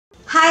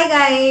Hi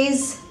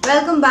guys,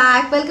 welcome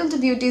back, welcome to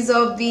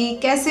ब्यूटीजॉफ B.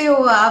 कैसे हो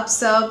आप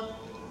सब?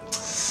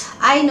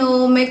 आई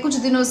नो मैं कुछ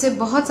दिनों से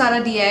बहुत सारा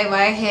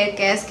DIY hair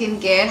care, skin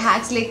care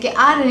hacks लेके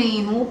आ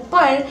रही हूँ,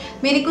 पर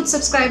मेरे कुछ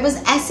सब्सक्राइबर्स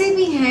ऐसे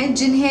भी हैं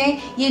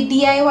जिन्हें ये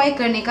DIY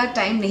करने का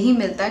टाइम नहीं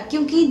मिलता,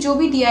 क्योंकि जो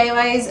भी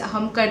DIYs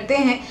हम करते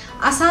हैं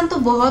आसान तो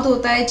बहुत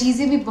होता है,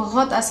 चीज़ें भी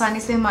बहुत आसानी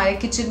से हमारे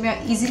किचन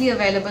में इजीली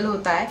अवेलेबल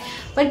होता है।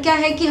 पर क्या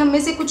है कि हम में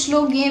से कुछ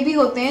लोग ये भी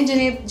होते हैं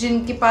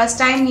जिनके पास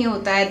टाइम नहीं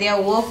होता है, they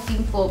are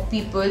working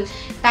people,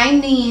 time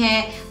नहीं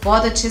है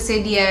बहुत अच्छे से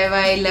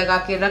DIY लगा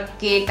के रख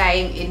के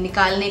टाइम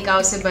निकालने का,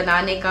 उसे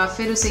बनाने का,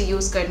 फिर उसे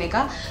यूज़ करने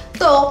का।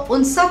 तो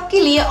उन सब के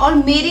लिए और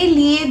मेरे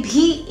लिए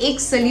भी एक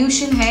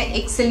सोल्यूशन है,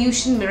 एक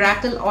सोल्यूशन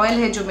मिरेकल ऑयल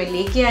है जो मैं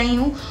लेके आई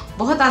हूँ।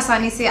 बहुत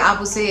आसानी से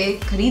आप उसे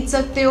खरीद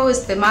सकते हो,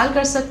 इस्तेमाल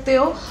कर सकते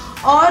हो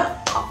और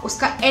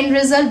उसका एंड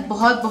रिजल्ट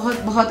बहुत बहुत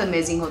बहुत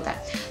अमेजिंग होता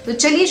है। तो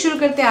चलिए शुरू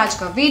करते हैं आज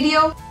का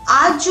वीडियो।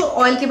 आज जो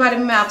ऑयल के बारे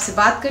में मैं आपसे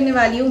बात करने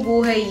वाली हूँ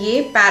वो है ये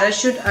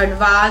पैराशूट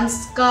एडवांस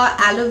का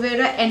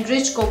aloe vera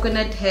enriched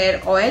coconut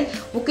hair oil.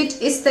 वो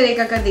कुछ इस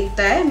तरह का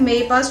दिखता है।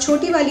 मेरे पास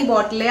छोटी वाली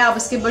बॉटल है, आप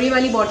उसके बड़ी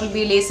वाली बॉटल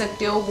भी ले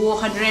सकते हो, वो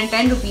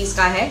 110 रुपीज़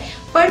का है।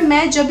 पर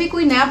मैं जब भी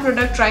कोई नया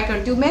प्रोडक्ट ट्राई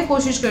करती हूँ मैं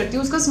कोशिश करती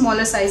हूँ उसका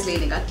स्मॉलर साइज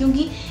लेने का,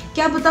 क्योंकि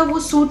क्या पता वो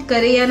सूट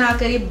करे या ना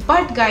करे।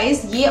 बट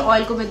गाइज ये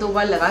ऑयल को मैं 2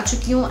 बार लगा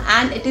चुकी हूँ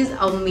and it is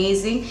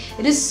amazing,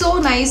 it is so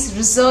nice,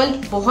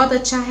 result बहुत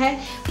अच्छा है।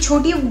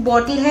 छोटी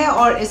बॉटल है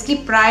और इसकी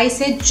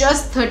प्राइस है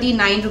जस्ट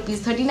 39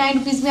 रुपीज़। 39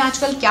 रुपीज़ में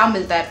आजकल क्या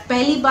मिलता है?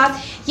 पहली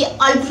बात, ये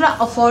अल्ट्रा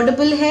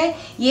अफोर्डेबल है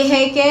ये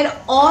हेयर केयर,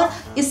 और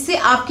इससे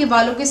आपके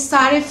बालों के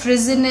सारे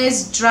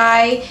फ्रिजीनेस,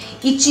 ड्राई,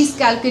 इची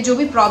स्कैल्प के जो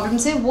भी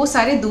प्रॉब्लम्स हैं वो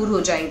सारे दूर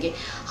हो जाएंगे।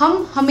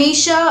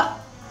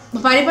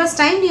 हमारे पास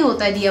टाइम नहीं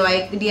होता है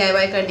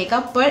DIY करने का,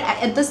 पर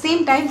एट द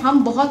सेम टाइम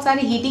हम बहुत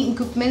सारे हीटिंग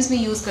इक्विपमेंट्स में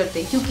यूज़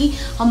करते हैं, क्योंकि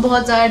हम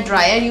बहुत ज़्यादा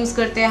ड्रायर यूज़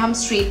करते हैं, हम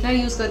स्ट्रेटनर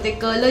यूज़ करते हैं,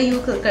 कर्लर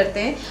यूज़ करते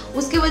हैं।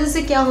 उसके वजह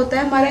से क्या होता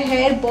है, हमारा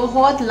हेयर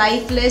बहुत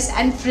लाइफलेस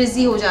एंड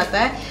फ्रिजी हो जाता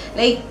है।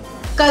 Like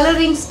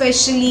colouring,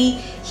 specially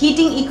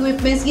heating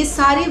equipments,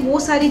 ये वो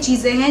सारी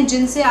चीज़ें हैं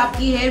जिनसे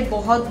आपकी हेयर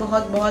बहुत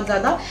बहुत बहुत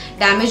ज़्यादा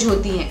डैमेज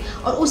होती हैं।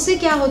 और उससे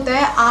क्या होता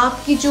है,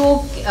 आपकी जो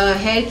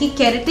हेयर की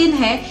केराटिन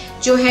है,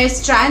 जो हेयर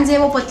स्ट्रैंड्स है,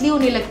 वो पतली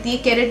होने लगती है,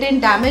 केराटिन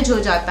डैमेज हो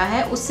जाता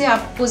है, उससे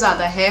आपको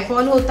ज़्यादा हेयर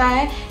फॉल होता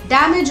है,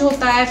 डैमेज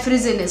होता है,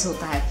 फ्रिजीनेस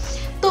होता है।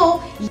 तो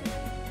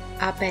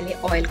आप पहले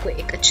ऑयल को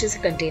एक अच्छे से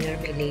कंटेनर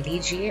में ले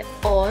लीजिए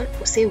और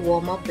उसे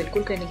वार्म अप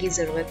बिल्कुल करने की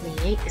ज़रूरत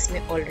नहीं है।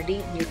 इसमें ऑलरेडी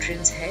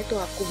न्यूट्रिएंट्स है, तो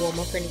आपको वार्म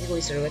अप करने की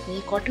कोई ज़रूरत नहीं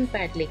है। कॉटन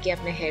पैड लेके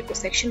अपने हेयर को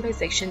सेक्शन बाय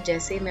सेक्शन,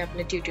 जैसे मैं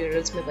अपने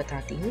ट्यूटोरियल्स में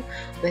बताती हूँ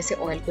वैसे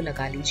ऑयल को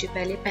लगा लीजिए।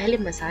 पहले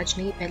मसाज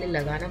नहीं, पहले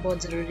लगाना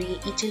बहुत ज़रूरी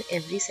है। ईच एंड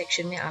एवरी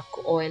सेक्शन में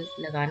आपको ऑयल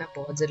लगाना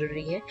बहुत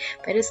ज़रूरी है।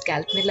 पहले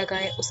स्कैल्प में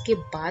लगाएं, उसके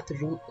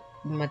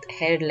बाद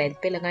हेयर लेंथ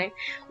पे लगाएं।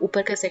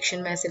 ऊपर का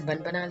सेक्शन मैं ऐसे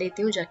बना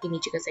लेती हूँ, जाकि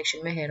नीचे का सेक्शन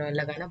में हेयर ऑयल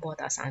लगाना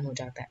बहुत आसान हो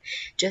जाता है।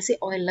 जैसे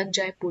ऑयल लग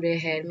जाए पूरे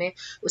हेयर में,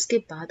 उसके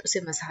बाद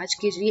उसे मसाज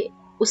कीजिए,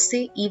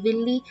 उससे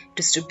इवनली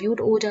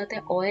डिस्ट्रीब्यूट हो जाता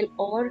है ऑयल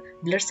और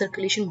ब्लड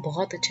सर्कुलेशन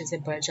बहुत अच्छे से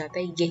बढ़ जाता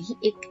है। यही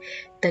एक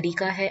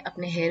तरीका है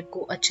अपने हेयर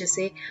को अच्छे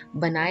से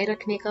बनाए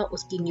रखने का,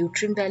 उसकी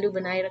न्यूट्रिएंट वैल्यू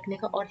बनाए रखने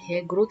का और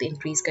हेयर ग्रोथ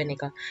इंक्रीज करने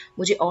का।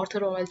 मुझे और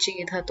थोड़ा ऑयल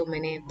चाहिए था, तो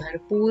मैंने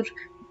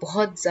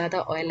बहुत ज़्यादा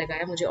ऑयल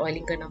लगाया। मुझे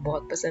ऑयलिंग करना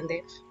बहुत पसंद है।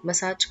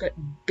 मसाज कर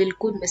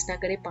बिल्कुल मिस ना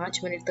करें, 5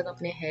 मिनट तक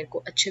अपने हेयर को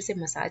अच्छे से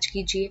मसाज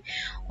कीजिए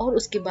और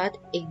उसके बाद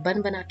एक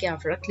बन बना के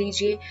आप रख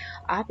लीजिए।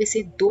 आप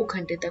इसे 2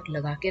 घंटे तक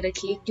लगा के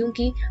रखिए,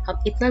 क्योंकि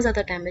हम इतना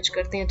ज़्यादा डैमेज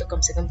करते हैं तो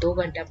कम से कम 2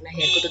 घंटे अपना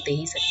हेयर को तो दे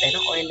ही सकते हैं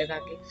ना ऑयल लगा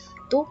के।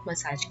 तो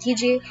मसाज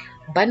कीजिए,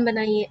 बन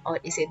बनाइए और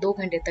इसे 2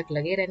 घंटे तक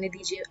लगे रहने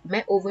दीजिए।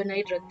 मैं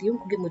ओवरनाइट रखती हूँ,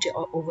 क्योंकि मुझे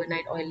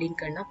ओवरनाइट ऑयलिंग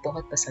करना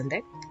बहुत पसंद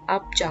है।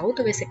 आप चाहो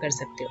तो वैसे कर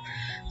सकते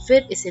हो।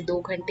 फिर इसे 2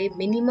 घंटे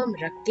मिनिमम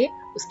रख के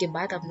उसके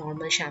बाद आप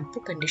नॉर्मल शैम्पू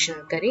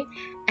कंडीशनर करें।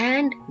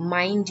 And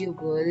mind you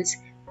girls,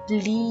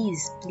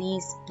 please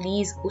please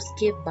please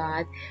उसके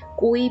बाद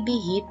कोई भी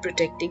हीट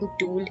प्रोटेक्टिंग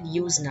टूल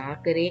यूज ना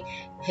करें।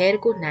 हेयर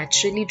को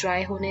नेचुरली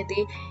ड्राई होने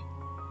दें।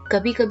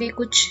 कभी कभी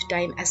कुछ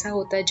टाइम ऐसा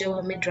होता है जब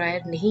हमें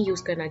ड्रायर नहीं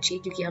यूज करना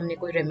चाहिए, क्योंकि हमने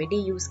कोई रेमेडी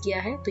यूज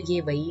किया है, तो ये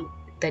वही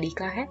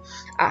तरीका है।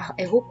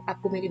 आई होप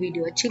आपको मेरी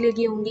वीडियो अच्छी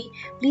लगी होंगी।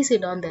 Please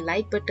hit on the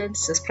like button,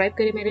 subscribe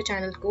करें मेरे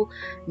चैनल को।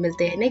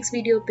 मिलते हैं नेक्स्ट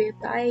वीडियो पे।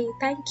 Bye,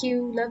 thank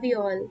you, love you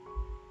all.